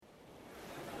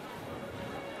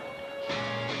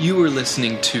You are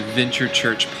listening to Venture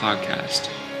Church Podcast.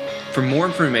 For more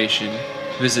information,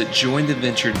 visit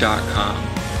jointheventure.com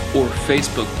or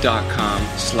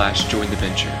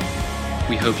facebook.com/jointheventure.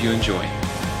 We hope you enjoy.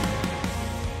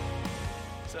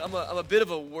 So I'm a bit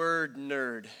of a word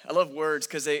nerd. I love words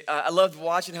because I love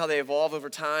watching how they evolve over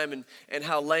time and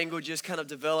how languages kind of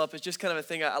develop. It's just kind of a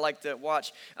thing I like to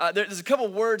watch. There's a couple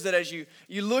words that as you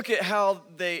look at how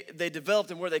they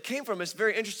developed and where they came from, it's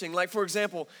very interesting. Like, for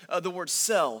example, the word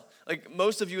cell. Like,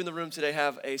 most of you in the room today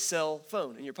have a cell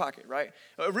phone in your pocket, right?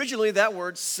 Originally, that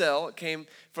word cell came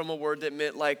from a word that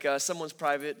meant like someone's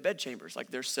private bed chambers,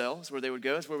 like their cell is where they would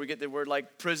go. It's where we get the word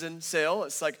like prison cell.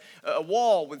 It's like a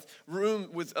wall with a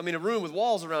room with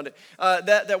walls around it.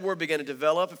 That word began to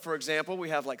develop. For example, we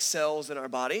have like cells in our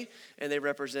body, and they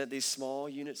represent these small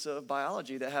units of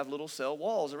biology that have little cell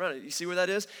walls around it. You see where that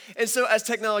is? And so as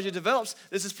technology develops,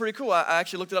 this is pretty cool. I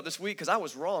actually looked it up this week because I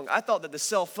was wrong. I thought that the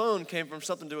cell phone came from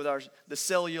something to do with the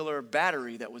cellular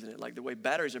battery that was in it, like the way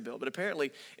batteries are built. But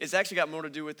apparently, it's actually got more to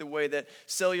do with the way that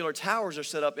cellular towers are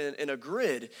set up in a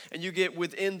grid, and you get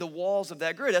within the walls of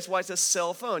that grid. That's why it's a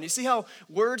cell phone. You see how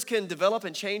words can develop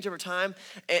and change over time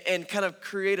and kind of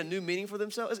create a new meaning for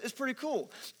themselves? It's pretty cool.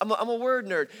 I'm a word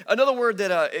nerd. Another word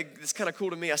that is kind of cool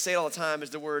to me, I say it all the time,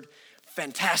 is the word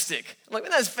fantastic. I'm like,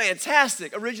 man, that's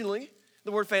fantastic. Originally,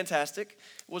 the word fantastic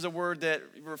was a word that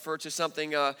referred to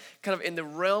something kind of in the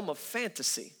realm of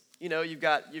fantasy. You know, you've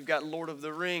got Lord of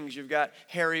the Rings, you've got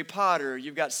Harry Potter,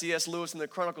 you've got C.S. Lewis and the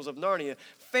Chronicles of Narnia.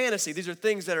 Fantasy, these are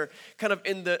things that are kind of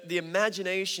in the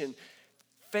imagination.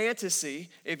 Fantasy,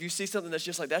 if you see something that's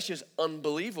just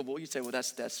unbelievable, you'd say, well,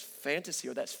 that's fantasy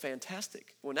or that's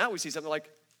fantastic. Well, now we see something like,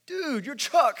 dude, your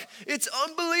truck, it's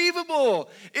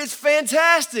unbelievable. It's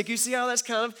fantastic. You see how that's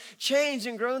kind of changed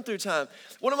and grown through time.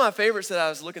 One of my favorites that I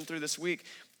was looking through this week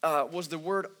was the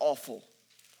word awful.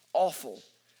 Awful.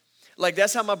 Like,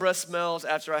 that's how my breath smells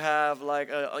after I have like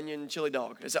an onion chili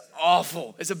dog. It's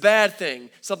awful. It's a bad thing.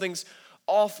 Something's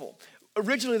awful.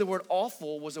 Originally, the word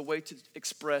awful was a way to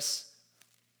express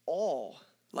awe.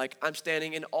 Like, I'm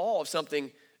standing in awe of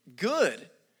something good.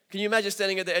 Can you imagine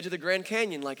standing at the edge of the Grand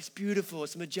Canyon? Like, it's beautiful,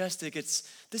 it's majestic, this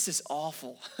is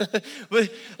awful.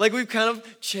 But like, we've kind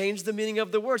of changed the meaning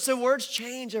of the word. So words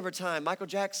change over time. Michael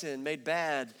Jackson made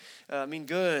bad mean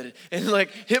good. And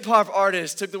like, hip hop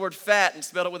artists took the word fat and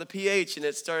spelled it with a PH, and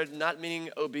it started not meaning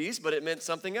obese, but it meant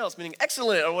something else, meaning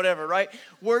excellent or whatever, right?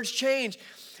 Words change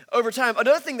over time.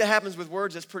 Another thing that happens with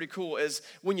words that's pretty cool is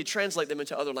when you translate them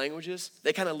into other languages,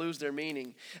 they kind of lose their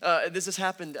meaning. This has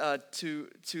happened to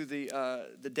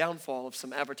the downfall of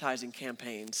some advertising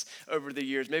campaigns over the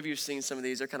years. Maybe you've seen some of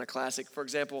these. They're kind of classic. For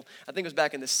example, I think it was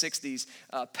back in the 60s,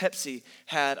 Pepsi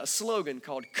had a slogan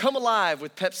called "Come Alive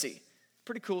with Pepsi."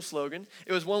 Pretty cool slogan.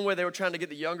 It was one where they were trying to get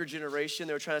the younger generation.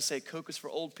 They were trying to say Coke is for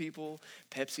old people,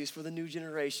 Pepsi is for the new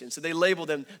generation. So they labeled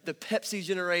them the Pepsi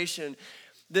generation.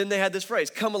 Then they had this phrase,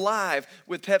 "Come alive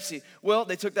with Pepsi." Well,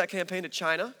 they took that campaign to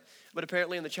China, but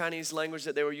apparently in the Chinese language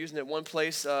that they were using at one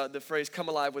place, the phrase "Come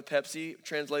alive with Pepsi"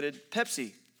 translated,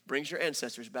 "Pepsi brings your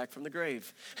ancestors back from the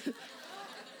grave."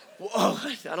 Whoa,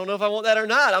 I don't know if I want that or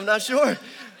not. I'm not sure.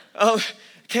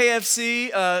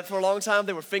 KFC, for a long time,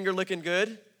 they were finger licking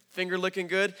good. Finger licking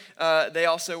good. They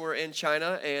also were in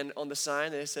China, and on the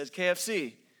sign it says,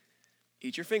 "KFC,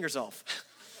 eat your fingers off."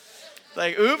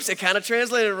 Like, oops, it kind of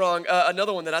translated wrong.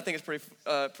 Another one that I think is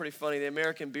pretty funny, the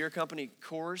American beer company,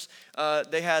 Coors,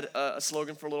 they had a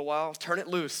slogan for a little while, turn it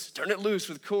loose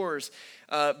with Coors.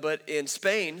 But in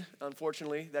Spain,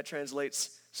 unfortunately, that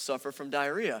translates suffer from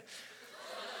diarrhea.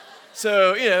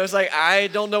 So, it's like, I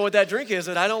don't know what that drink is,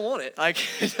 and I don't want it. Like,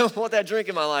 I don't want that drink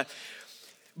in my life.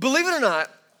 Believe it or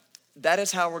not, that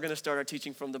is how we're going to start our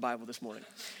teaching from the Bible this morning.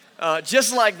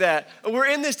 Just like that. We're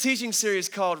in this teaching series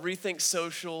called Rethink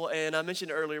Social, and I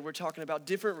mentioned earlier we're talking about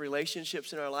different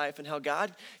relationships in our life and how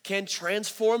God can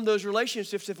transform those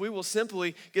relationships if we will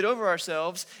simply get over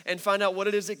ourselves and find out what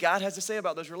it is that God has to say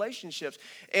about those relationships.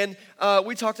 And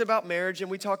we talked about marriage and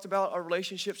we talked about our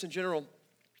relationships in general.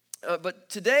 But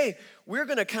today we're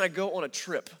going to kind of go on a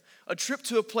trip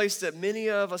to a place that many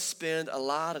of us spend a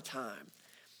lot of time,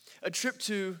 a trip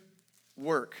to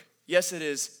work. Yes, it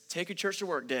is Take Your Church to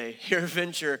Work Day here at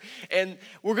Venture. And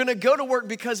we're going to go to work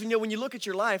because, when you look at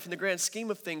your life in the grand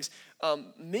scheme of things,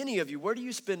 many of you, where do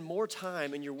you spend more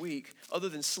time in your week other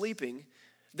than sleeping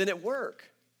than at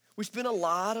work? We spend a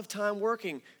lot of time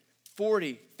working,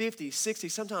 40, 50, 60,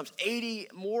 sometimes 80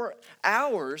 more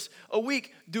hours a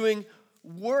week doing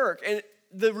work. And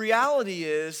the reality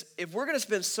is, if we're going to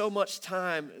spend so much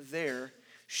time there,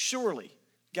 surely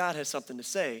God has something to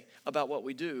say about what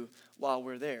we do while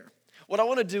we're there. What I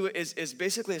want to do is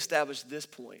basically establish this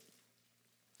point.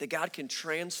 that God can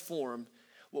transform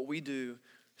what we do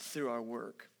through our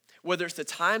work. Whether it's the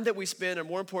time that we spend, or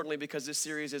more importantly, because this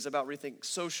series is about Rethink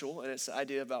Social, and it's the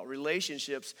idea about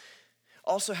relationships,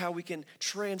 also how we can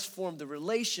transform the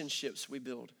relationships we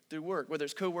build through work, whether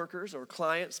it's coworkers or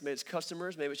clients, maybe it's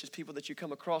customers, maybe it's just people that you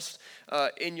come across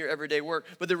in your everyday work.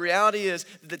 But the reality is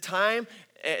the time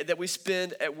that we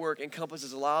spend at work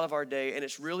encompasses a lot of our day, and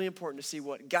it's really important to see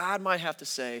what God might have to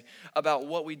say about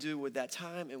what we do with that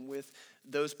time and with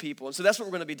those people. And so that's what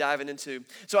we're going to be diving into.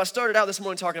 So I started out this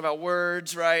morning talking about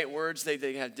words, right? Words,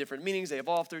 they have different meanings. They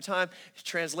evolve through time.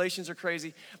 Translations are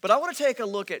crazy. But I want to take a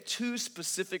look at two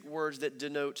specific words that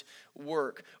denote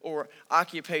work or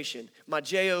occupation. My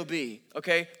J-O-B,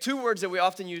 okay? Two words that we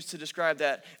often use to describe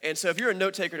that. And so if you're a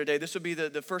note taker today, this would be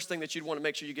the first thing that you'd want to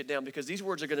make sure you get down, because these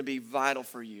words are going to be vital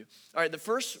for you. All right, the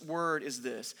first word is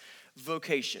this: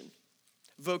 vocation.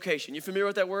 Vocation. You familiar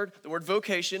with that word? The word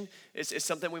vocation is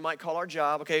something we might call our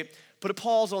job, okay? Put a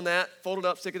pause on that, fold it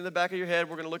up, stick it in the back of your head.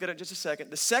 We're going to look at it in just a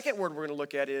second. The second word we're going to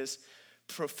look at is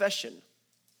profession.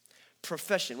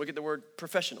 Profession. We get the word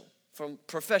professional from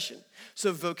profession.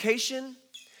 So vocation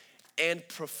and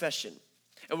profession.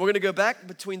 And we're going to go back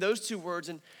between those two words,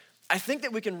 and I think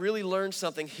that we can really learn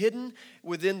something hidden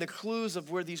within the clues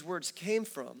of where these words came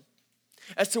from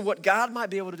as to what God might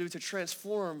be able to do to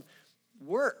transform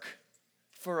work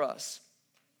for us.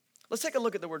 Let's take a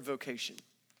look at the word vocation.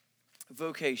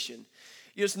 Vocation.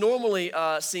 It's normally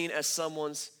seen as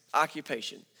someone's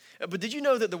occupation. But did you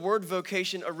know that the word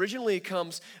vocation originally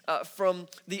comes from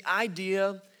the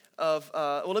idea of,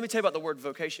 well, let me tell you about the word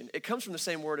vocation. It comes from the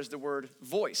same word as the word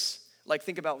voice. Like,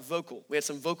 think about vocal. We had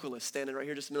some vocalists standing right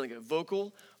here just a minute ago.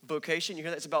 Vocal, vocation, you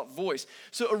hear that? It's about voice.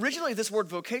 So originally this word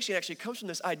vocation actually comes from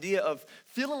this idea of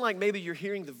feeling like maybe you're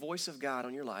hearing the voice of God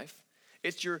on your life.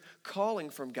 It's your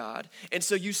calling from God. And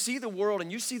so you see the world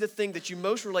and you see the thing that you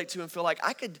most relate to and feel like,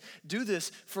 I could do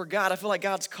this for God. I feel like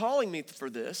God's calling me for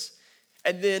this.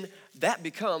 And then that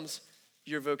becomes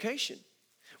your vocation.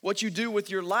 What you do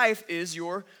with your life is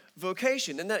your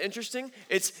vocation. Isn't that interesting?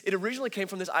 It originally came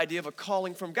from this idea of a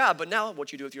calling from God, but now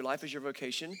what you do with your life is your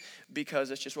vocation, because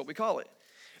that's just what we call it.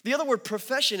 The other word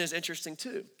profession is interesting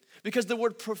too, because the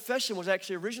word profession was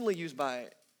actually originally used by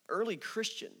early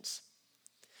Christians.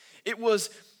 It was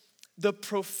the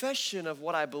profession of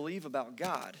what I believe about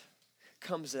God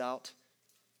comes out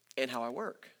in how I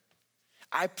work.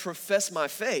 I profess my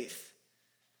faith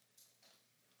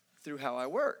through how I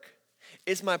work.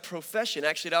 It's my profession.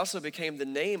 Actually, it also became the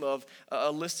name of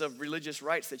a list of religious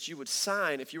rites that you would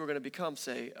sign if you were going to become,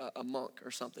 say, a monk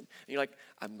or something. And you're like,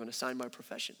 I'm going to sign my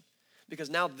profession, because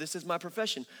now this is my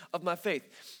profession of my faith.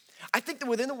 I think that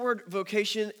within the word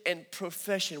vocation and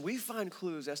profession, we find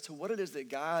clues as to what it is that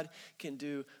God can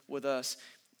do with us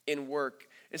in work.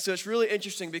 And so it's really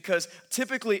interesting, because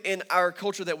typically in our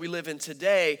culture that we live in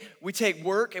today, we take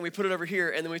work and we put it over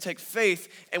here, and then we take faith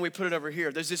and we put it over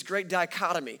here. There's this great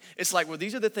dichotomy. It's like, well,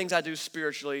 these are the things I do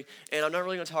spiritually, and I'm not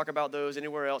really going to talk about those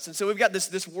anywhere else. And so we've got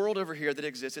this world over here that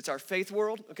exists. It's our faith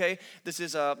world, okay? This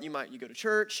is, you go to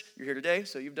church, you're here today,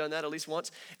 so you've done that at least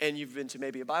once, and you've been to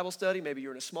maybe a Bible study, maybe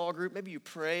you're in a small group, maybe you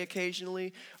pray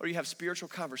occasionally, or you have spiritual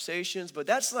conversations, but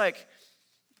that's like,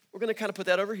 we're going to kind of put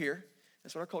that over here.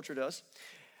 That's what our culture does.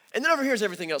 And then over here is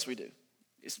everything else we do.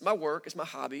 It's my work, it's my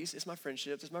hobbies, it's my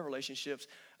friendships, it's my relationships.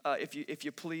 If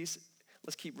you please,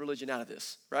 let's keep religion out of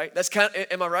this, right? That's kind of,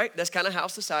 am I right? That's kind of how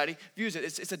society views it.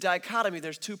 It's a dichotomy.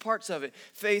 There's two parts of it,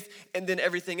 faith and then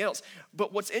everything else.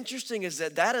 But what's interesting is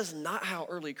that is not how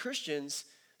early Christians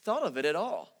thought of it at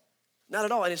all. Not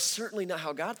at all, and it's certainly not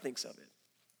how God thinks of it.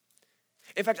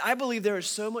 In fact, I believe there is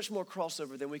so much more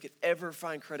crossover than we could ever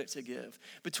find credit to give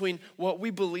between what we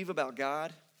believe about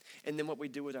God and then what we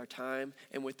do with our time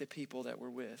and with the people that we're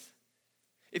with.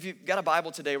 If you've got a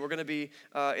Bible today, we're going to be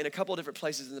in a couple of different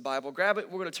places in the Bible. Grab it.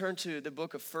 We're going to turn to the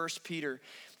book of 1 Peter.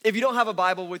 If you don't have a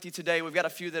Bible with you today, we've got a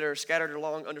few that are scattered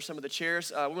along under some of the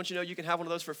chairs. We want you to know you can have one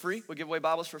of those for free. We give away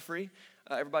Bibles for free.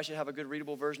 Everybody should have a good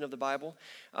readable version of the Bible.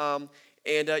 I'll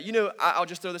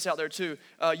just throw this out there too.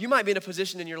 You might be in a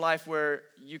position in your life where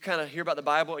you kind of hear about the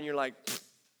Bible and you're like,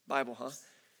 Bible, huh?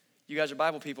 You guys are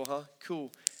Bible people, huh?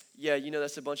 Cool. Yeah,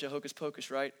 that's a bunch of hocus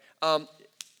pocus, right?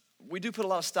 We do put a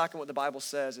lot of stock in what the Bible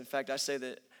says. In fact, I say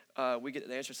that we get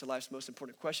the answers to life's most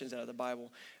important questions out of the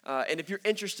Bible. And if you're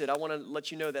interested, I want to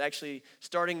let you know that actually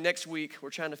starting next week, we're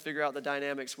trying to figure out the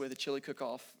dynamics with the chili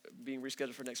cook-off being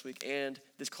rescheduled for next week and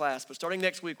this class. But starting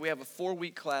next week, we have a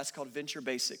 4-week class called Venture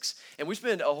Basics. And we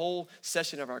spend a whole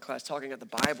session of our class talking about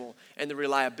the Bible and the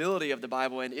reliability of the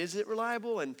Bible. And is it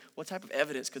reliable? And what type of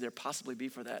evidence could there possibly be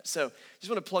for that? So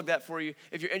just want to plug that for you.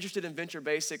 If you're interested in Venture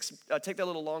Basics, take that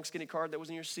little long skinny card that was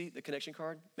in your seat, the connection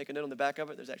card. Make a note on the back of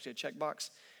it. There's actually a checkbox.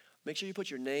 Make sure you put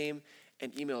your name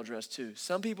and email address too.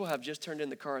 Some people have just turned in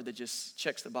the card that just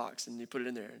checks the box and you put it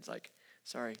in there. It's like,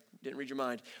 sorry, didn't read your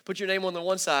mind. Put your name on the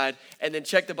one side and then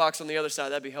check the box on the other side.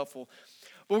 That'd be helpful.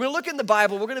 But we're going to look in the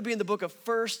Bible. We're going to be in the book of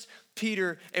 1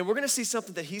 Peter, and we're going to see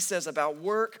something that he says about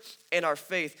work and our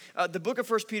faith. The book of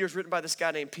 1 Peter is written by this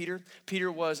guy named Peter.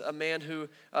 Peter was a man who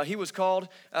he was called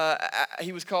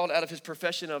out of his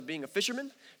profession of being a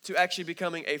fisherman to actually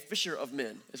becoming a fisher of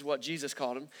men, is what Jesus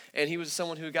called him. And he was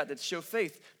someone who got to show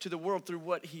faith to the world through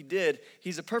what he did.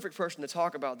 He's a perfect person to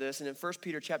talk about this. And in 1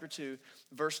 Peter chapter 2,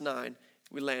 verse 9,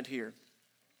 we land here.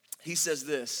 He says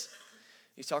this.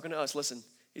 He's talking to us. Listen.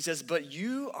 He says, but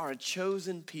you are a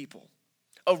chosen people,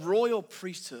 a royal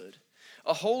priesthood,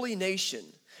 a holy nation,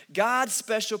 God's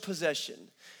special possession,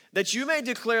 that you may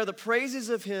declare the praises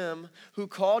of him who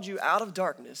called you out of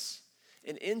darkness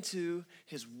and into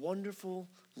his wonderful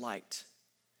light.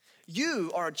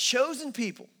 You are a chosen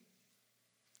people.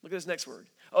 Look at this next word.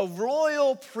 A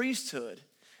royal priesthood.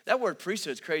 That word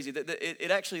priesthood is crazy.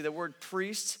 It actually, the word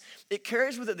priest, it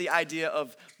carries with it the idea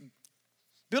of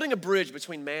building a bridge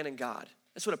between man and God.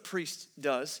 That's what a priest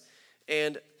does.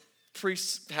 And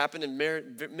priests happen in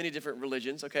many different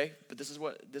religions, okay? But this is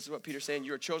what Peter's saying.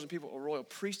 You're a chosen people, a royal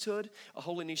priesthood, a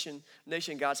holy nation,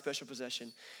 God's special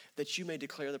possession, that you may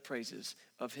declare the praises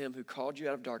of him who called you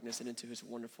out of darkness and into his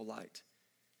wonderful light.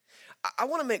 I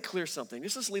want to make clear something.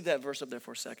 Just let's leave that verse up there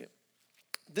for a second.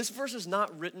 This verse is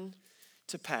not written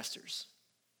to pastors.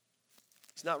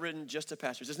 It's not written just to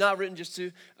pastors. It's not written just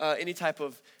to any type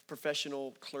of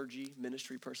professional clergy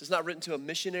ministry person. It's not written to a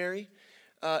missionary.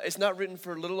 It's not written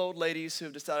for little old ladies who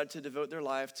have decided to devote their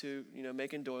life to,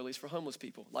 making doilies for homeless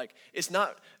people. Like, it's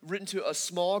not written to a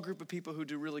small group of people who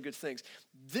do really good things.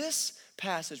 This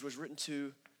passage was written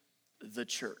to the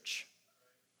church,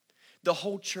 the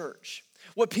whole church.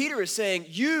 What Peter is saying,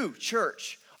 you,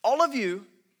 church, all of you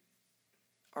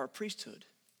are a priesthood.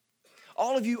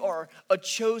 All of you are a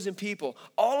chosen people.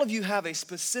 All of you have a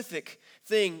specific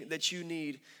thing that you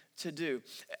need to do.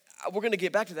 We're going to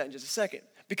get back to that in just a second,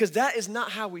 because that is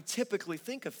not how we typically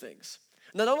think of things.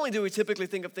 Not only do we typically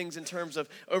think of things in terms of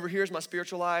over here's my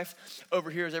spiritual life,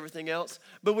 over here's everything else,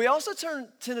 but we also tend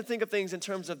to think of things in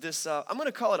terms of this, I'm going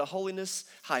to call it a holiness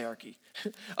hierarchy.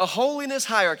 A holiness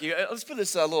hierarchy. Let's put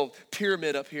this little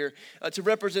pyramid up here to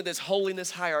represent this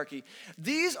holiness hierarchy.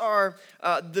 These are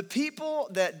the people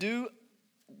that do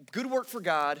good work for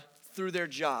God through their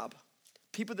job.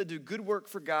 People that do good work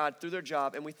for God through their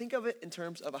job, and we think of it in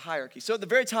terms of a hierarchy. So at the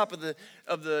very top of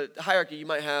the hierarchy, you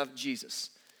might have Jesus.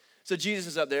 So Jesus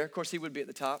is up there. Of course, he would be at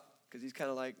the top because he's kind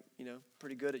of like,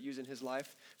 pretty good at using his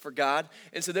life for God.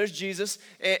 And so there's Jesus.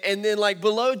 And then like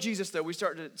below Jesus, though, we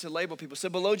start to label people. So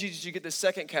below Jesus, you get this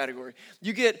second category.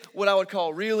 You get what I would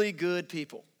call really good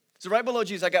people. So right below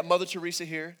Jesus, I got Mother Teresa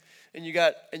here. And you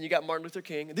got Martin Luther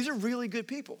King. These are really good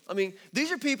people. I mean, these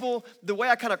are people, the way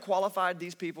I kind of qualified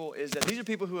these people is that these are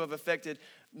people who have affected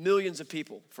millions of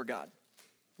people for God.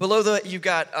 Below that, you've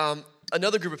got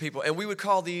another group of people, and we would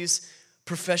call these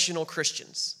professional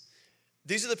Christians.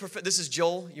 This is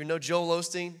Joel. You know Joel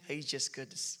Osteen. He's just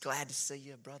glad to see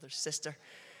you, brother, sister.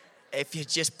 If you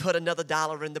just put another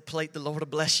dollar in the plate, the Lord will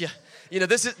bless you.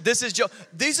 This is Joe.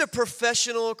 These are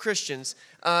professional Christians,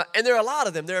 and there are a lot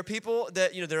of them. There are people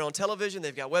that, they're on television,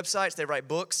 they've got websites, they write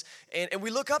books, and we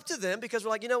look up to them because we're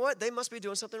like, you know what? They must be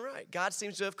doing something right. God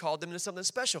seems to have called them to something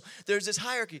special. There's this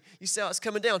hierarchy. You see how it's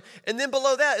coming down. And then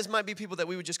below that might be people that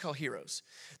we would just call heroes.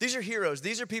 These are heroes.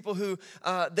 These are people who,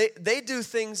 they do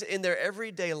things in their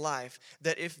everyday life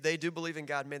that if they do believe in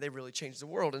God, man, they really change the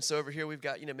world. And so over here we've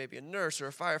got, maybe a nurse or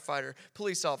a firefighter,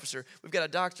 police officer, we've got a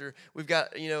doctor, we've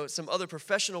got, some other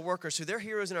professional workers who they're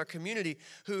heroes in our community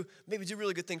who maybe do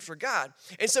really good things for God.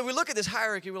 And so we look at this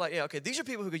hierarchy, we're like, yeah, okay, these are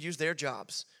people who could use their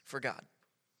jobs for God.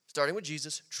 Starting with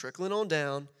Jesus, trickling on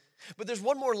down. But there's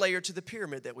one more layer to the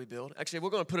pyramid that we build. Actually, we're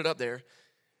going to put it up there.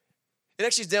 It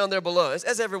actually is down there below.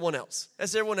 That's everyone else.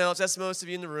 That's everyone else. That's most of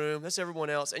you in the room. That's everyone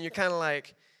else. And you're kind of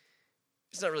like,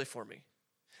 it's not really for me.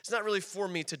 It's not really for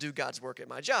me to do God's work at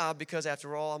my job because,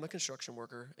 after all, I'm a construction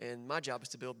worker, and my job is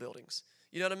to build buildings.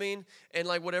 You know what I mean? And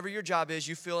like whatever your job is,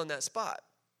 you fill in that spot.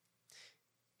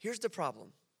 Here's the problem.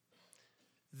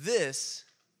 This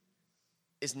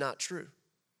is not true.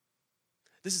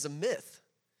 This is a myth.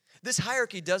 This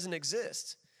hierarchy doesn't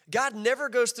exist. God never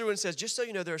goes through and says, just so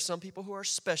you know, there are some people who are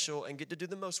special and get to do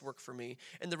the most work for me,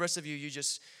 and the rest of you,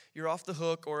 you're off the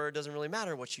hook, or it doesn't really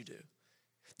matter what you do.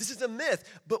 This is a myth,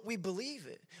 but we believe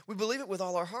it. We believe it with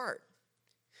all our heart.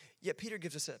 Yet Peter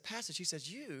gives us a passage. He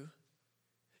says, you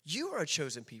are a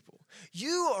chosen people.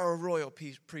 You are a royal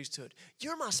priesthood.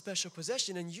 You're my special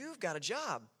possession, and you've got a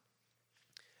job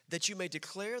that you may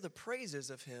declare the praises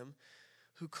of him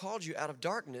who called you out of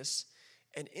darkness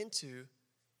and into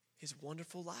his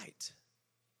wonderful light.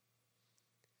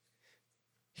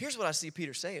 Here's what I see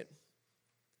Peter saying.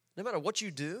 No matter what you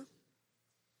do,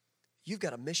 you've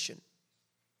got a mission.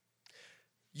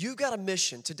 You've got a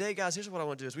mission. Today, guys, here's what I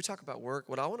want to do. As we talk about work,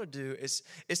 what I want to do is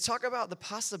talk about the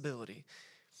possibility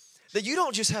that you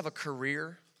don't just have a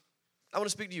career. I want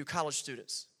to speak to you, college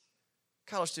students.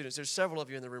 College students, there's several of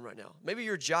you in the room right now. Maybe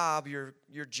your job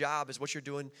is what you're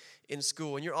doing in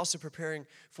school, and you're also preparing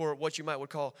for what you would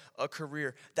call a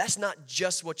career. That's not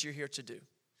just what you're here to do.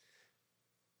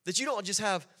 That you don't just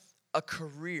have a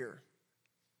career,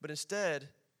 but instead,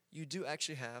 you do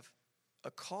actually have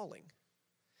a calling.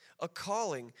 A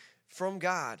calling from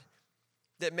God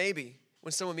that maybe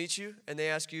when someone meets you and they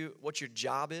ask you what your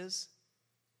job is,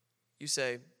 you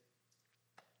say,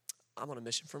 I'm on a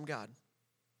mission from God.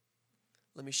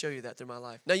 Let me show you that through my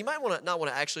life. Now, you might not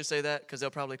want to actually say that because they'll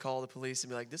probably call the police and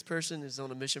be like, this person is on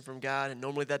a mission from God, and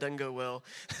normally that doesn't go well.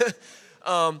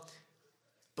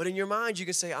 But in your mind, you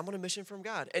can say, I'm on a mission from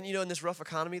God. And, in this rough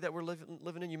economy that we're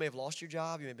living in, you may have lost your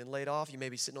job. You may have been laid off. You may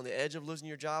be sitting on the edge of losing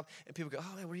your job. And people go,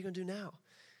 oh, man, what are you going to do now?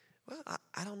 Well,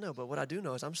 I don't know. But what I do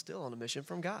know is I'm still on a mission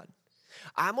from God.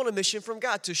 I'm on a mission from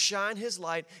God to shine his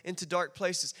light into dark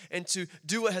places and to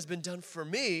do what has been done for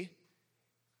me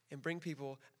and bring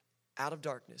people out of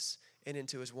darkness and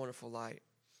into his wonderful light.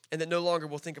 And that no longer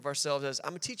we'll think of ourselves as,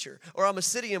 I'm a teacher, or I'm a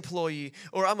city employee,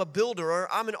 or I'm a builder,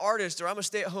 or I'm an artist, or I'm a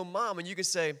stay-at-home mom. And you can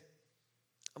say,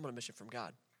 I'm on a mission from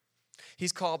God.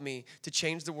 He's called me to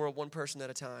change the world one person at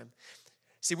a time.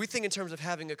 See, we think in terms of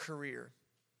having a career,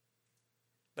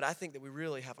 but I think that we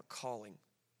really have a calling.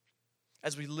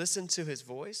 As we listen to his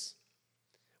voice,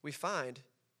 we find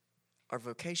our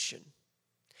vocation.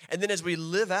 And then as we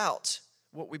live out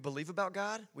what we believe about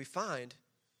God, we find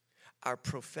our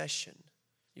profession.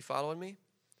 You following me?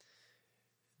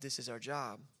 This is our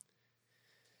job.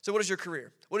 So what is your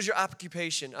career? What is your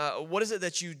occupation? What is it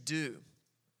that you do?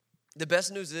 The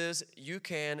best news is you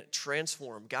can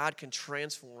transform. God can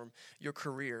transform your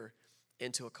career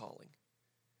into a calling.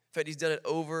 In fact, he's done it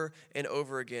over and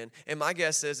over again. And my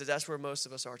guess is that that's where most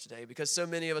of us are today, because so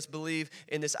many of us believe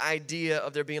in this idea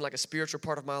of there being like a spiritual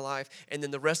part of my life and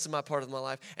then the rest of my part of my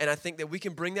life. And I think that we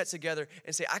can bring that together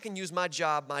and say, I can use my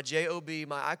job, my job,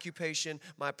 my occupation,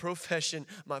 my profession,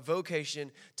 my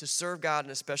vocation to serve God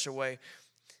in a special way.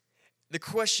 The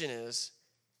question is,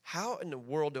 how in the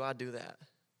world do I do that?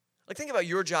 Like, think about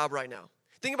your job right now.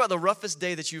 Think about the roughest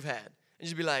day that you've had. And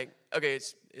you'd be like, okay,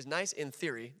 it's nice in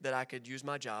theory that I could use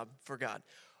my job for God.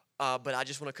 But I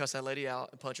just want to cuss that lady out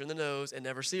and punch her in the nose and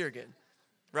never see her again.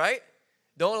 Right?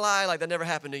 Don't lie like that never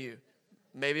happened to you.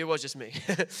 Maybe it was just me.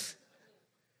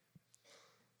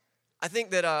 I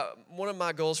think that one of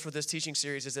my goals for this teaching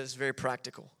series is that it's very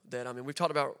practical. We've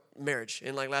talked about marriage.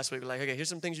 And like last week, we're like, okay, here's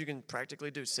some things you can practically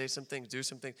do. Say some things, do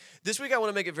some things. This week, I want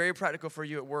to make it very practical for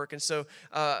you at work. And so,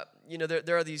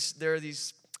 there are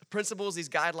these principles, these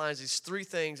guidelines, these three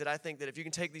things that I think that if you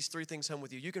can take these three things home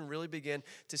with you, you can really begin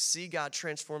to see God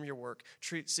transform your work,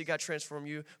 see God transform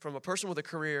you from a person with a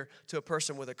career to a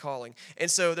person with a calling. And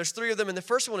so there's three of them, and the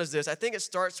first one is this. I think it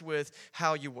starts with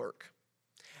how you work.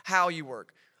 How you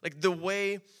work. Like the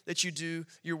way that you do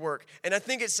your work. And I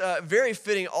think it's very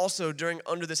fitting also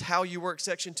under this how you work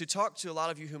section to talk to a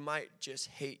lot of you who might just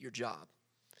hate your job.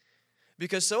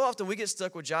 Because so often we get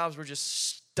stuck with jobs we're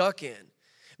just stuck in.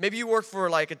 Maybe you work for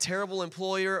like a terrible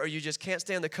employer, or you just can't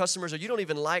stand the customers, or you don't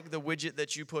even like the widget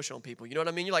that you push on people. You know what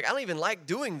I mean? You're like, I don't even like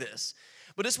doing this.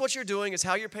 But it's what you're doing. It's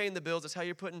how you're paying the bills. It's how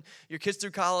you're putting your kids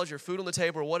through college or food on the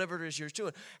table or whatever it is you're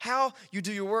doing. How you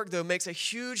do your work, though, makes a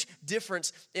huge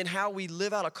difference in how we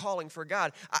live out a calling for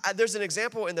God. There's an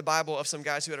example in the Bible of some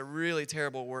guys who had a really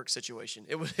terrible work situation.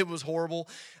 It was horrible.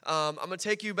 I'm going to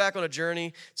take you back on a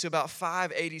journey to about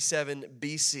 587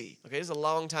 BC. Okay, this is a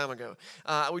long time ago.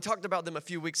 We talked about them a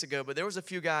few weeks ago, but there was a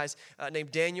few guys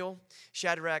named Daniel,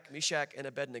 Shadrach, Meshach, and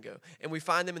Abednego. And we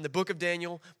find them in the book of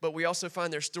Daniel, but we also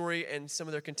find their story and some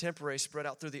of their contemporaries spread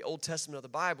out through the Old Testament of the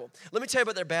Bible. Let me tell you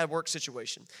about their bad work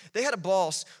situation. They had a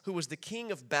boss who was the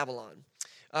king of Babylon.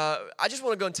 I just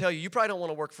want to go and tell you, you probably don't want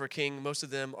to work for a king. Most of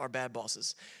them are bad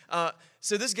bosses.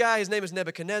 So this guy, his name is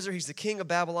Nebuchadnezzar. He's the king of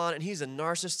Babylon, and he's a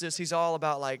narcissist. He's all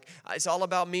about it's all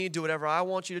about me, do whatever I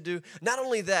want you to do. Not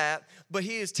only that, but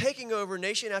he is taking over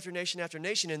nation after nation after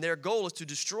nation, and their goal is to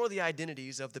destroy the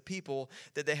identities of the people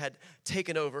that they had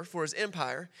taken over for his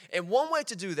empire. And one way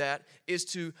to do that is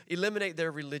to eliminate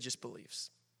their religious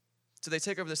beliefs. So they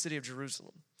take over the city of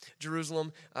Jerusalem.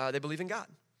 Jerusalem, they believe in God.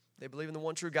 They believe in the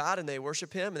one true God, and they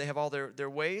worship him, and they have all their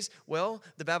ways. Well,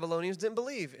 the Babylonians didn't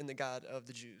believe in the God of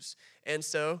the Jews. And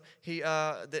so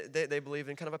they believe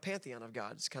in kind of a pantheon of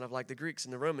gods, kind of like the Greeks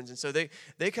and the Romans. And so they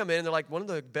come in, and they're like, one of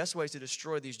the best ways to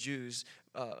destroy these Jews,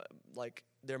 like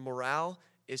their morale,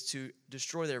 is to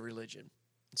destroy their religion.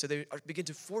 And so they begin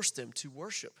to force them to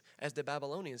worship as the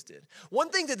Babylonians did. One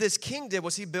thing that this king did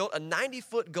was he built a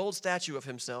 90-foot gold statue of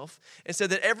himself and said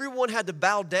that everyone had to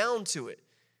bow down to it.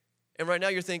 And right now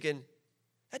you're thinking,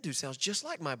 that dude sounds just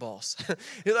like my boss.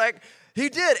 You're like, he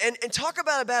did. And talk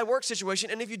about a bad work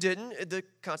situation. And if you didn't, the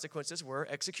consequences were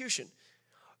execution.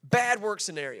 Bad work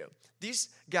scenario. These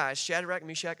guys, Shadrach,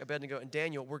 Meshach, Abednego, and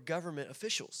Daniel, were government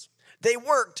officials. They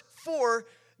worked for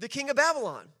the king of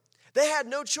Babylon. They had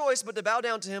no choice but to bow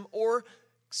down to him or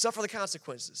suffer the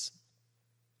consequences.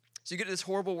 So you get to this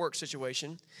horrible work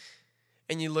situation,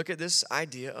 and you look at this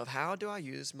idea of how do I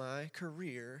use my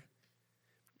career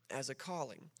as a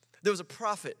calling. There was a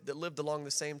prophet that lived along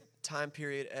the same time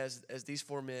period as these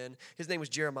four men. His name was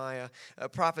Jeremiah.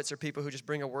 Prophets are people who just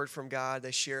bring a word from God.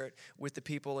 They share it with the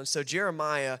people. And so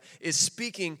Jeremiah is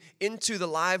speaking into the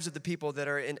lives of the people that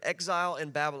are in exile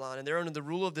in Babylon. And they're under the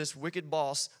rule of this wicked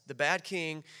boss, the bad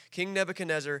king, King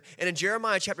Nebuchadnezzar. And in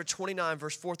Jeremiah chapter 29,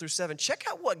 verse 4 through 7, check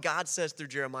out what God says through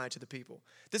Jeremiah to the people.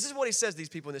 This is what he says to these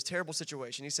people in this terrible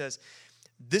situation. He says,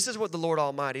 "This is what the Lord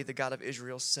Almighty, the God of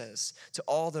Israel, says to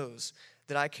all those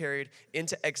that I carried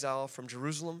into exile from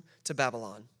Jerusalem to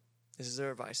Babylon." This is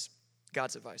their advice,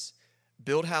 God's advice.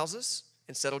 "Build houses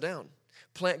and settle down.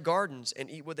 Plant gardens and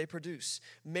eat what they produce.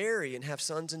 Marry and have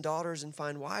sons and daughters, and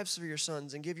find wives for your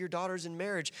sons and give your daughters in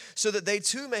marriage so that they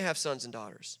too may have sons and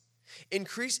daughters.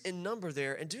 Increase in number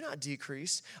there and do not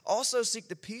decrease. Also seek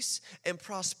the peace and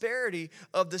prosperity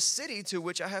of the city to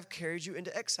which I have carried you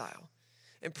into exile.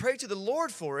 And pray to the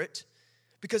Lord for it,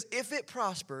 because if it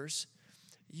prospers,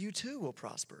 you too will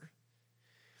prosper."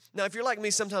 Now, if you're like me,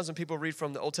 sometimes when people read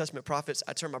from the Old Testament prophets,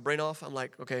 I turn my brain off. I'm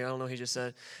like, okay, I don't know what he just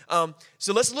said.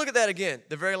 So let's look at that again,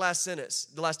 the very last sentence,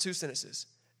 the last two sentences.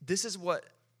 This is what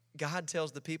God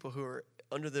tells the people who are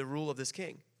under the rule of this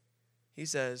king. He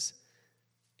says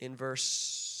in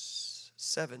verse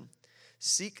 7,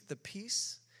 "Seek the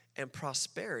peace and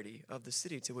prosperity of the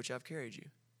city to which I've carried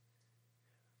you."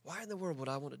 Why in the world would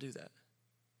I want to do that?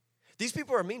 These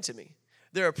people are mean to me.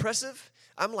 They're oppressive.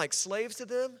 I'm like slaves to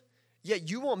them. Yet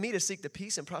you want me to seek the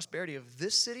peace and prosperity of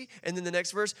this city? And then the next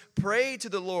verse, "Pray to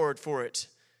the Lord for it."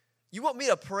 You want me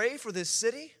to pray for this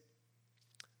city?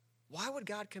 Why would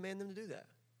God command them to do that?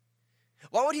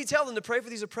 Why would he tell them to pray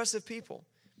for these oppressive people?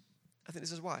 I think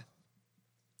this is why.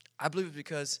 I believe it's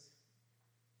because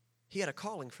he had a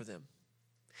calling for them.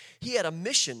 He had a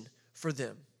mission for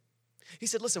them. He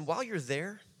said, listen, while you're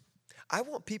there, I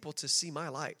want people to see my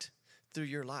light through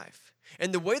your life.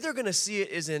 And the way they're going to see it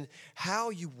is in how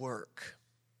you work.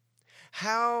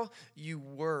 How you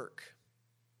work.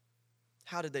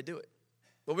 How did they do it?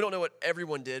 Well, we don't know what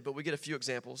everyone did, but we get a few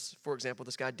examples. For example,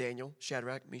 this guy Daniel,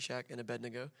 Shadrach, Meshach, and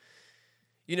Abednego.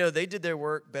 You know, they did their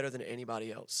work better than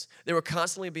anybody else. They were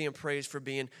constantly being praised for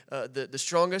being the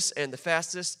strongest and the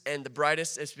fastest and the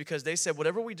brightest. It's because they said,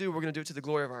 whatever we do, we're going to do it to the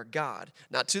glory of our God.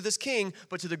 Not to this king,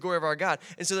 but to the glory of our God.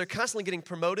 And so they're constantly getting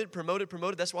promoted.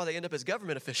 That's why they end up as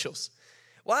government officials.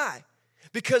 Why?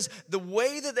 Because the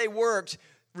way that they worked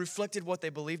reflected what they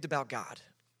believed about God.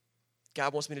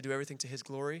 God wants me to do everything to his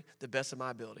glory, the best of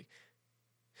my ability.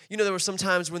 You know, there were some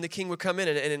times when the king would come in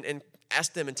and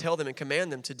ask them and tell them and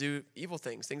command them to do evil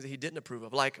things that he didn't approve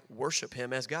of, like worship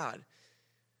him as God.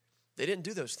 They didn't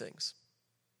do those things.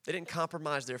 They didn't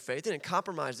compromise their faith. They didn't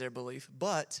compromise their belief,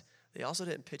 but they also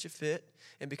didn't pitch a fit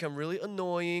and become really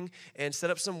annoying and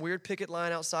set up some weird picket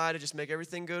line outside and just make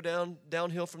everything go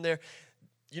downhill from there.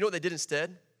 You know what they did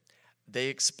instead? They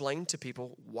explained to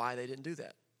people why they didn't do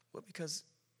that. Well, because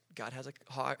God has a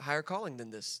higher calling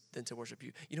than to worship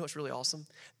you. You know what's really awesome?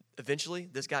 Eventually,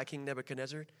 this guy, King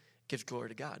Nebuchadnezzar, gives glory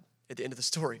to God at the end of the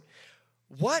story.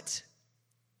 What?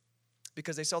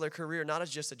 Because they saw their career not as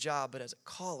just a job, but as a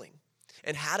calling.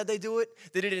 And how did they do it?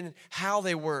 They did it in how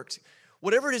they worked.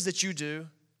 Whatever it is that you do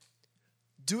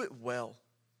it well.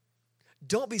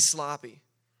 Don't be sloppy.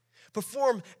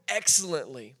 Perform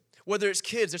excellently. Whether it's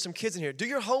kids, there's some kids in here. Do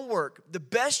your homework the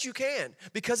best you can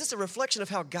because it's a reflection of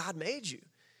how God made you.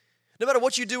 No matter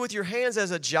what you do with your hands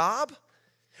as a job,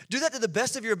 do that to the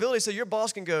best of your ability so your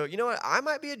boss can go, you know what, I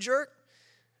might be a jerk,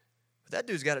 but that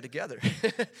dude's got it together.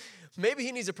 Maybe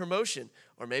he needs a promotion,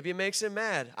 or maybe it makes him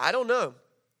mad. I don't know.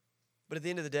 But at the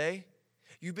end of the day,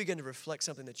 you begin to reflect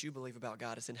something that you believe about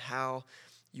God. It's in how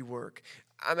you work.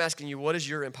 I'm asking you, what is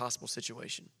your impossible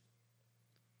situation?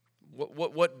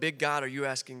 What big God are you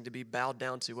asking to be bowed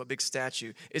down to? What big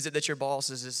statue? Is it that your boss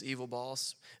is this evil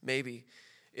boss? Maybe.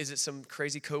 Is it some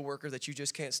crazy coworker that you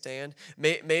just can't stand?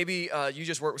 Maybe you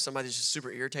just work with somebody that's just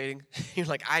super irritating. You're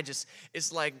like,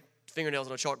 it's like fingernails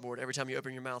on a chalkboard every time you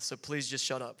open your mouth, so please just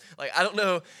shut up. Like, I don't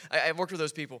know. I've worked with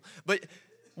those people. But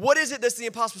what is it that's the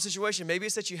impossible situation? Maybe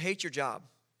it's that you hate your job.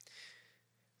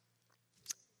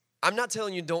 I'm not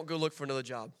telling you don't go look for another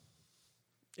job.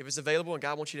 If it's available and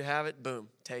God wants you to have it, boom,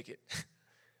 take it.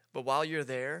 But while you're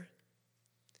there,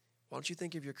 why don't you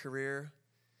think of your career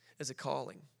as a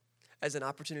calling, as an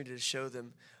opportunity to show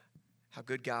them how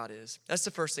good God is? That's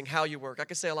the first thing, how you work. I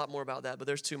could say a lot more about that, but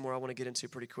there's two more I want to get into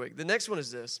pretty quick. The next one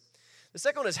is this. The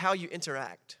second one is how you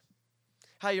interact.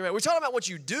 How you interact. We're talking about what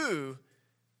you do,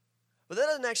 but that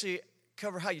doesn't actually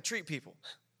cover how you treat people.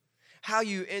 How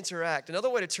you interact. Another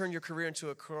way to turn your career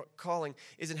into a calling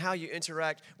is in how you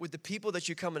interact with the people that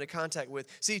you come into contact with.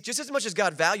 See, just as much as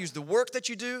God values the work that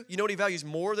you do, you know what he values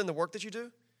more than the work that you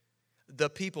do? The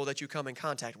people that you come in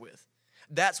contact with.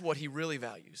 That's what he really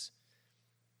values.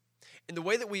 And the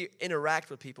way that we interact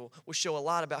with people will show a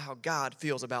lot about how God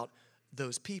feels about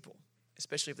those people,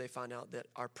 especially if they find out that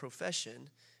our profession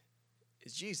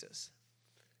is Jesus.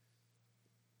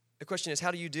 The question is, how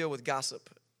do you deal with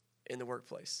gossip in the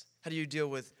workplace? How do you deal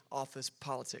with office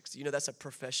politics? You know that's a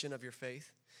profession of your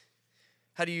faith.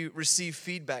 How do you receive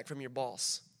feedback from your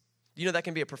boss? You know that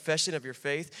can be a profession of your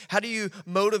faith. How do you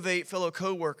motivate fellow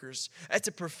coworkers? That's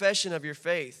a profession of your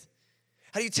faith.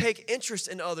 How do you take interest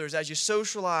in others as you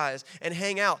socialize and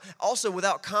hang out, also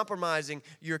without compromising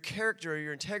your character or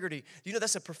your integrity? You know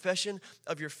that's a profession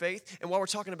of your faith. And while we're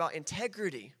talking about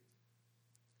integrity,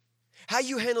 how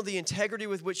you handle the integrity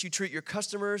with which you treat your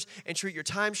customers and treat your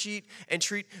timesheet and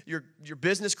treat your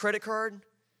business credit card,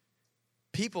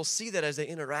 people see that as they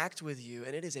interact with you,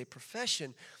 and it is a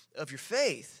profession of your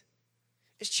faith.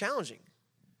 It's challenging.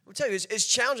 I'll tell you, it's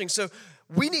challenging. So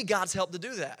we need God's help to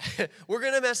do that. We're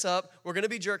going to mess up. We're going to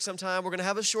be jerks sometime. We're going to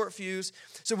have a short fuse.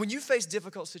 So when you face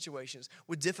difficult situations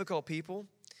with difficult people,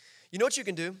 you know what you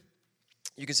can do?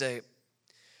 You can say,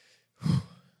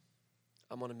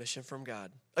 I'm on a mission from God.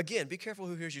 Again, be careful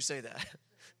who hears you say that.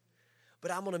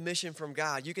 But I'm on a mission from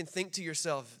God. You can think to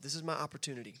yourself, this is my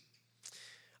opportunity.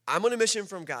 I'm on a mission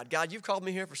from God. God, you've called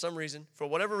me here for some reason. For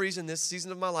whatever reason, this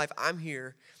season of my life, I'm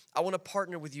here. I want to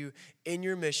partner with you in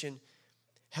your mission.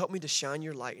 Help me to shine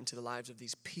your light into the lives of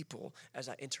these people as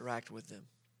I interact with them.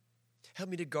 Help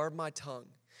me to guard my tongue.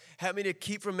 Help me to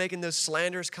keep from making those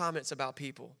slanderous comments about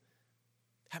people.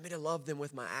 Help me to love them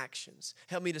with my actions.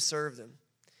 Help me to serve them.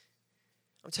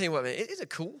 I'm telling you what, man, isn't it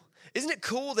cool? Isn't it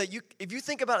cool that if you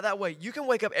think about it that way, you can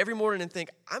wake up every morning and think,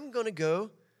 I'm going to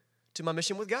go to my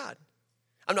mission with God.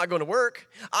 I'm not going to work.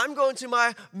 I'm going to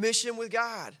my mission with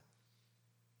God.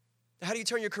 How do you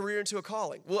turn your career into a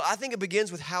calling? Well, I think it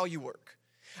begins with how you work.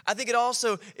 I think it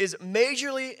also is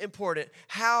majorly important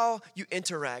how you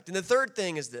interact. And the third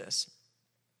thing is this,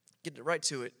 getting right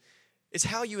to it, is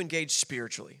how you engage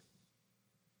spiritually.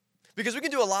 Because we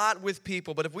can do a lot with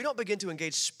people, but if we don't begin to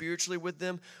engage spiritually with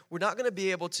them, we're not going to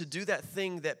be able to do that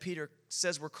thing that Peter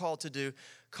says we're called to do,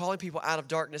 calling people out of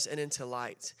darkness and into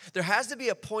light. There has to be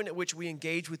a point at which we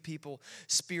engage with people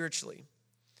spiritually.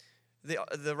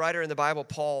 The writer in the Bible,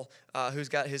 Paul, who's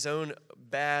got his own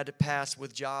bad past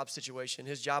with job situation,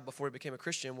 his job before he became a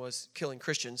Christian was killing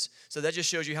Christians. So that just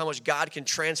shows you how much God can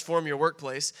transform your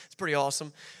workplace. It's pretty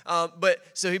awesome.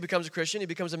 So he becomes a Christian. He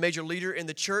becomes a major leader in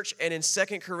the church. And in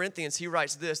 2 Corinthians, he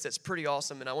writes this that's pretty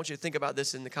awesome. And I want you to think about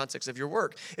this in the context of your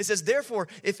work. It says, therefore,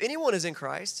 if anyone is in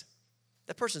Christ,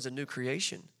 that person's a new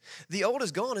creation. The old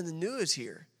is gone and the new is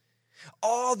here.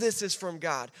 All this is from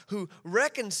God, who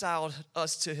reconciled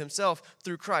us to himself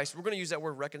through Christ. We're going to use that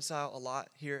word reconcile a lot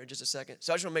here in just a second.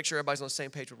 So I just want to make sure everybody's on the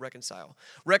same page with reconcile.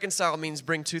 Reconcile means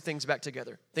bring two things back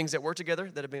together. Things that were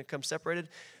together, that have become separated,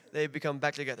 they become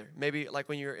back together. Maybe like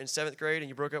when you're in 7th grade and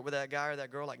you broke up with that guy or that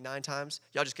girl like 9 times.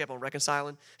 Y'all just kept on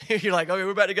reconciling. You're like, okay,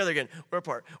 we're back together again. We're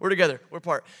apart. We're together. We're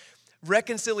apart.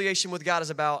 Reconciliation with God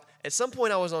is about, at some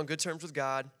point I was on good terms with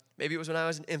God. Maybe it was when I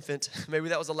was an infant. Maybe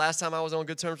that was the last time I was on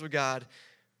good terms with God.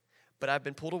 But I've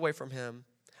been pulled away from him.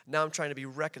 Now I'm trying to be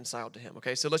reconciled to him.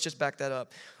 Okay, so let's just back that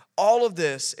up. All of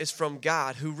this is from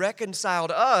God, who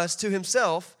reconciled us to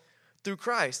himself through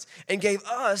Christ and gave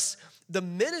us the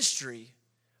ministry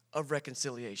of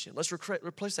reconciliation. Let's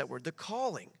replace that word, the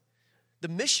calling, the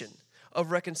mission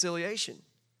of reconciliation.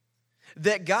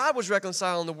 That God was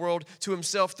reconciling the world to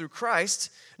himself through Christ,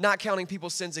 not counting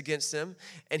people's sins against them,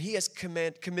 and he has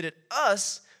committed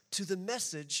us to the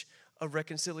message of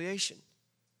reconciliation.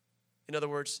 In other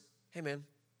words, hey man,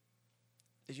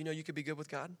 did you know you could be good with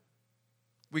God?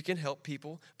 We can help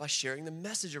people by sharing the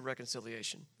message of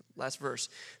reconciliation. Last verse.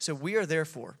 So we are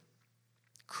therefore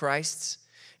Christ's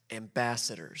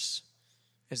ambassadors,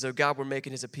 as though God were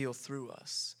making his appeal through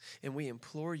us. And we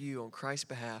implore you on Christ's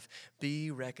behalf,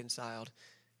 be reconciled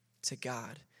to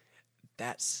God.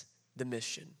 That's the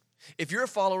mission. If you're a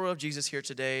follower of Jesus here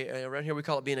today, around here we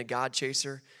call it being a God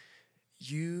chaser,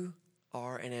 you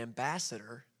are an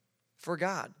ambassador for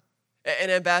God. An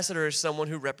ambassador is someone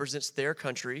who represents their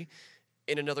country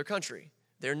in another country,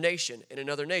 their nation in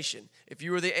another nation. If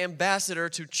you were the ambassador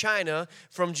to China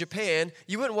from Japan,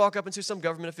 you wouldn't walk up into some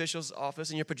government official's office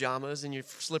in your pajamas and your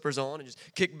slippers on and just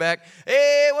kick back,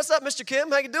 hey, what's up, Mr. Kim?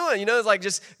 How you doing? You know, it's like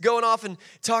just going off and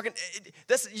talking.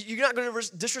 You're not going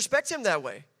to disrespect him that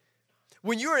way.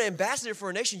 When you're an ambassador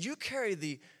for a nation, you carry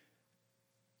the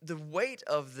weight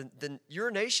of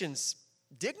your nation's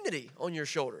dignity on your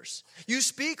shoulders. You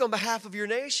speak on behalf of your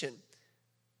nation.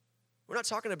 We're not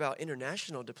talking about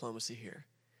international diplomacy here.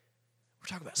 We're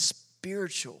talking about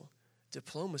spiritual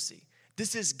diplomacy.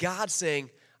 This is God saying,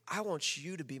 I want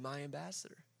you to be my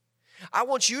ambassador. I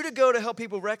want you to go to help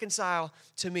people reconcile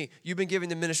to me. You've been given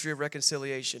the ministry of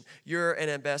reconciliation. You're an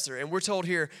ambassador. And we're told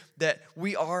here that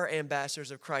we are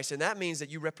ambassadors of Christ. And that means that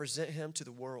you represent him to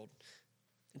the world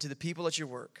and to the people at your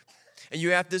work. And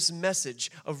you have this message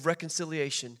of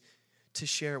reconciliation to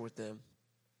share with them.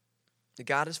 That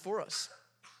God is for us.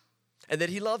 And that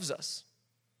he loves us.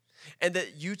 And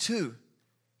that you too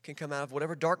can come out of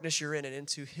whatever darkness you're in and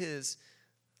into his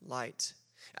light.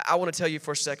 I want to tell you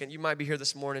for a second, you might be here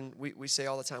this morning. We say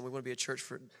all the time we want to be a church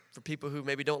for people who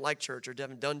maybe don't like church or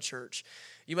haven't done church.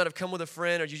 You might have come with a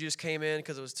friend or you just came in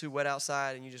because it was too wet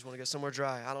outside and you just want to go somewhere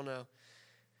dry. I don't know.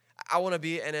 I want to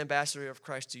be an ambassador of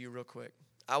Christ to you real quick.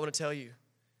 I want to tell you,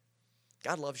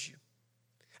 God loves you.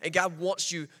 And God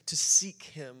wants you to seek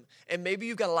him. And maybe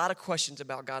you've got a lot of questions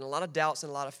about God and a lot of doubts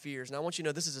and a lot of fears. And I want you to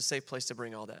know this is a safe place to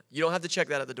bring all that. You don't have to check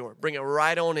that at the door. Bring it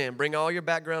right on in. Bring all your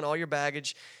background, all your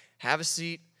baggage. Have a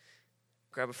seat.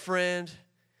 Grab a friend.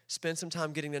 Spend some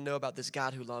time getting to know about this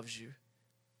God who loves you.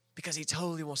 Because he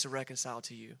totally wants to reconcile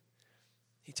to you.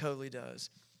 He totally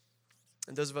does.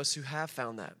 And those of us who have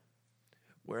found that,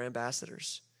 we're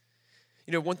ambassadors.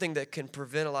 You know, one thing that can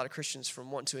prevent a lot of Christians from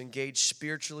wanting to engage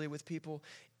spiritually with people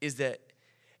is that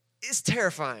it's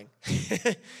terrifying.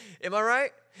 Am I right?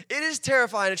 It is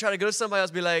terrifying to try to go to somebody else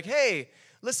and be like, hey,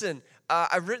 listen,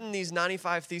 I've written these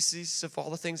 95 theses of all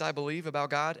the things I believe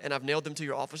about God, and I've nailed them to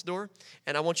your office door,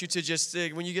 and I want you to just,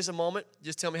 when you get a moment,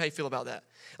 just tell me how you feel about that.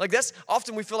 Like that's,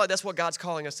 often we feel like that's what God's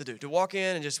calling us to do, to walk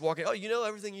in and just walk in. Oh, you know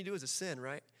everything you do is a sin,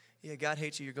 right? Yeah, God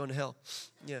hates you, you're going to hell.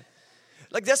 Yeah.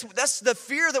 Like that's the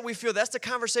fear that we feel. That's the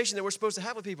conversation that we're supposed to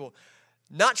have with people.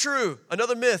 Not true.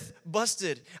 Another myth.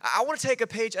 Busted. I want to take a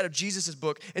page out of Jesus'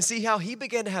 book and see how he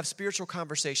began to have spiritual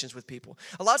conversations with people.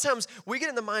 A lot of times we get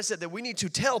in the mindset that we need to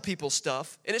tell people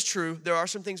stuff, and it's true. There are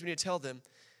some things we need to tell them.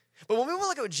 But when we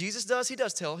look at what Jesus does, he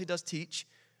does tell, he does teach.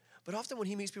 But often when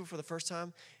he meets people for the first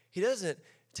time, he doesn't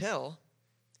tell,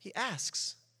 he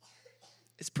asks.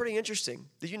 It's pretty interesting.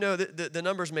 Did you know that the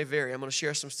numbers may vary? I'm going to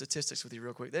share some statistics with you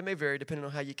real quick. They may vary depending on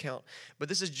how you count, but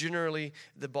this is generally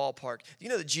the ballpark. You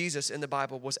know that Jesus in the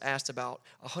Bible was asked about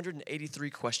 183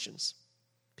 questions.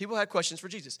 People had questions for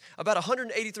Jesus. About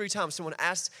 183 times someone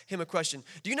asked him a question.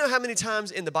 Do you know how many times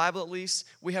in the Bible, at least,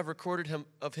 we have recorded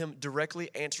of him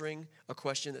directly answering a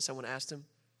question that someone asked him?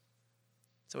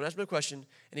 Someone asked him a question,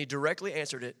 and he directly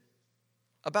answered it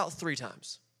about 3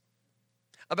 times.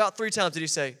 About 3 times did he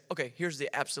say, okay, here's the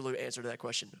absolute answer to that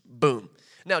question. Boom.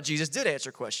 Now, Jesus did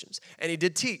answer questions, and he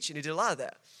did teach, and he did a lot of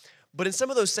that. But in some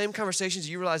of those same conversations,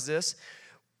 do you realize this?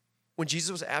 When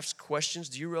Jesus was asked questions,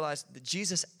 do you realize that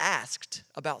Jesus asked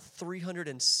about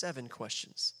 307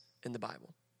 questions in the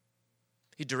Bible?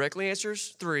 He directly answers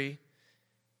 3.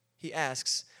 He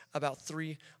asks about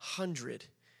 300.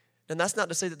 And that's not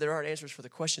to say that there aren't answers for the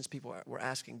questions people were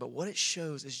asking, but what it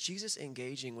shows is Jesus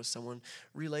engaging with someone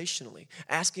relationally,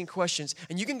 asking questions.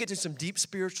 And you can get to some deep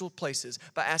spiritual places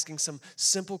by asking some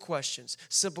simple questions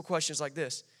like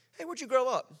this. Hey, where'd you grow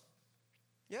up?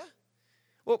 Yeah?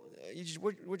 Well,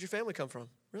 where'd your family come from?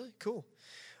 Really? Cool.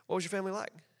 What was your family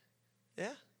like?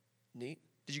 Yeah? Neat.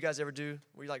 Did you guys ever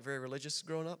were you like very religious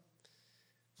growing up?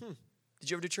 Did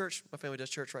you ever do church? My family does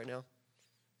church right now.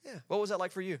 Yeah. What was that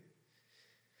like for you?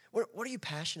 What are you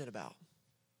passionate about?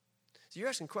 So you're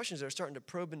asking questions that are starting to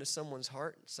probe into someone's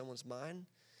heart, someone's mind,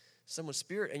 someone's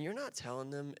spirit, and you're not telling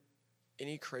them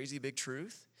any crazy big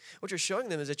truth. What you're showing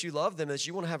them is that you love them, that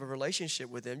you want to have a relationship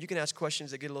with them. You can ask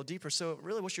questions that get a little deeper. So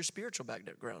really, what's your spiritual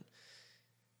background?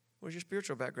 What's your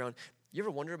spiritual background? You ever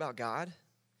wonder about God?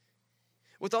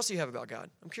 What thoughts do you have about God?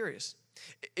 I'm curious.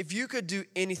 If you could do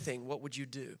anything, what would you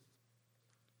do?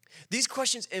 These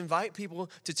questions invite people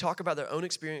to talk about their own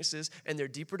experiences and their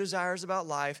deeper desires about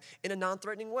life in a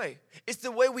non-threatening way. It's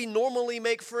the way we normally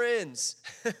make friends.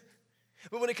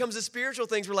 But when it comes to spiritual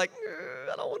things, we're like,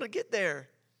 I don't want to get there.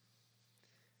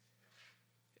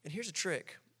 And here's a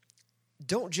trick.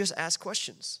 Don't just ask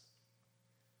questions.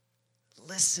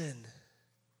 Listen.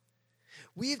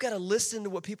 We've got to listen to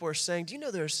what people are saying. Do you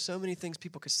know there are so many things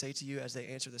people could say to you as they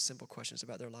answer the simple questions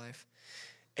about their life?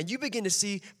 And you begin to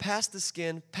see past the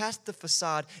skin, past the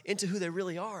facade, into who they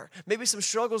really are. Maybe some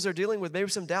struggles they're dealing with, maybe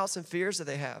some doubts and fears that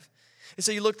they have. And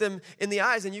so you look them in the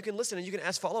eyes and you can listen and you can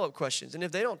ask follow-up questions. And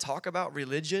if they don't talk about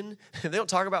religion, if they don't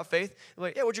talk about faith, I'm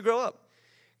like, yeah, where'd you grow up?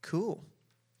 Cool.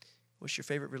 What's your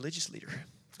favorite religious leader?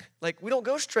 Like, we don't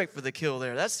go straight for the kill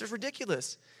there. That's just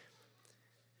ridiculous.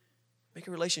 Make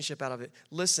a relationship out of it.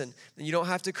 Listen, and you don't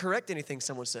have to correct anything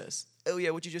someone says. Oh, yeah,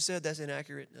 what you just said, that's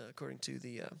inaccurate according to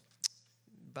the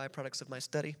byproducts of my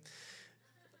study.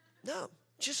 No,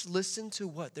 just listen to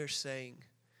what they're saying.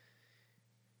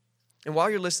 And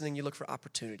while you're listening, you look for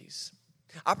opportunities.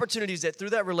 Opportunities that through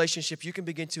that relationship, you can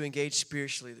begin to engage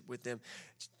spiritually with them.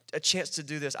 A chance to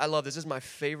do this. I love this. This is my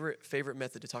favorite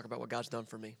method to talk about what God's done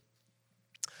for me.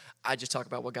 I just talk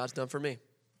about what God's done for me.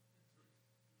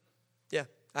 Yeah,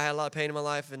 I had a lot of pain in my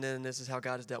life, and then this is how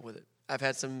God has dealt with it. I've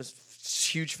had some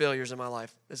huge failures in my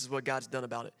life. This is what God's done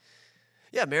about it.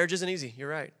 Yeah, marriage isn't easy. You're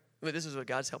right. But this is what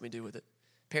God's helped me do with it.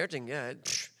 Parenting, yeah,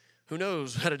 who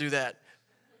knows how to do that?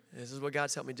 This is what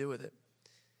God's helped me do with it.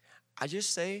 I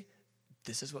just say,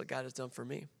 this is what God has done for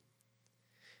me.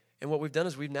 And what we've done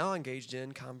is we've now engaged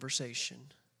in conversation.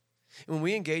 And when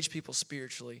we engage people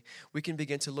spiritually, we can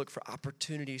begin to look for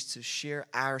opportunities to share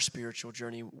our spiritual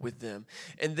journey with them.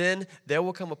 And then there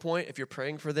will come a point, if you're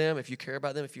praying for them, if you care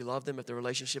about them, if you love them, if the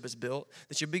relationship is built,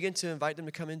 that you begin to invite them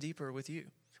to come in deeper with you,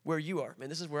 where you are. Man,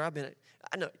 this is where I've been.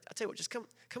 I know. I'll tell you what, just come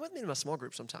with me to my small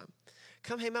group sometime.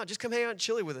 Come hang out. Just come hang out and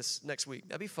chili with us next week.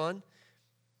 That'd be fun.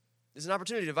 There's an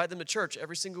opportunity to invite them to church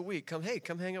every single week. Come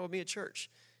hang out with me at church.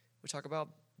 We talk about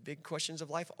big questions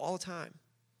of life all the time.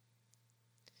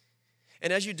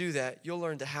 And as you do that, you'll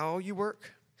learn that how you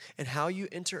work and how you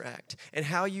interact and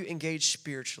how you engage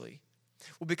spiritually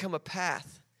will become a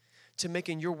path to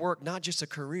making your work not just a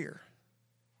career,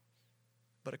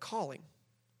 but a calling,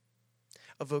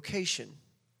 a vocation,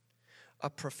 a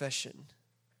profession.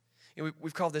 And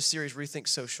we've called this series Rethink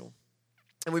Social.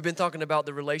 And we've been talking about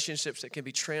the relationships that can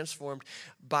be transformed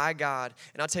by God.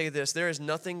 And I'll tell you this, there is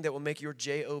nothing that will make your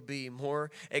job more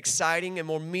exciting and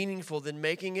more meaningful than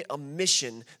making it a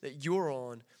mission that you're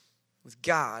on with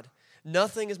God.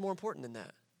 Nothing is more important than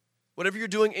that. Whatever you're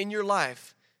doing in your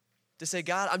life, to say,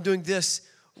 God, I'm doing this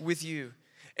with you.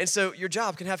 And so your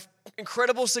job can have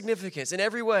incredible significance in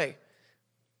every way.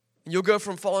 And you'll go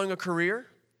from following a career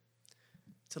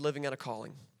to living out a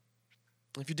calling.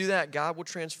 If you do that, God will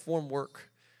transform work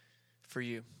for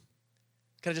you.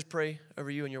 Can I just pray over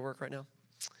you and your work right now?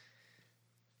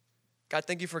 God,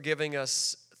 thank you for giving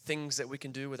us things that we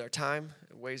can do with our time,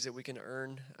 ways that we can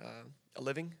earn a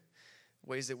living,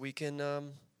 ways that we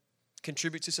can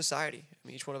contribute to society. I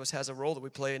mean, each one of us has a role that we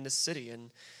play in this city,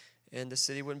 and the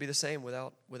city wouldn't be the same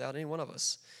without any one of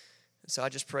us. And so I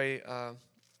just pray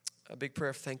a big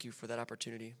prayer of thank you for that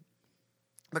opportunity.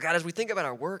 But God, as we think about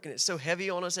our work, and it's so heavy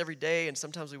on us every day, and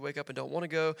sometimes we wake up and don't want to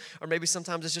go, or maybe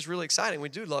sometimes it's just really exciting. We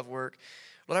do love work.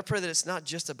 Lord, I pray that it's not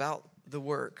just about the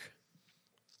work.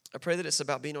 I pray that it's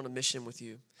about being on a mission with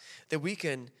you, that we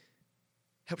can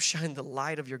help shine the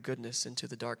light of your goodness into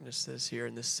the darkness that is here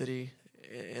in this city,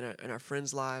 in our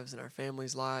friends' lives, in our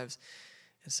families' lives,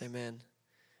 and say, man,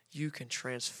 you can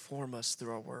transform us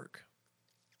through our work.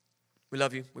 We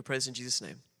love you. We pray this in Jesus'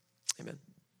 name. Amen.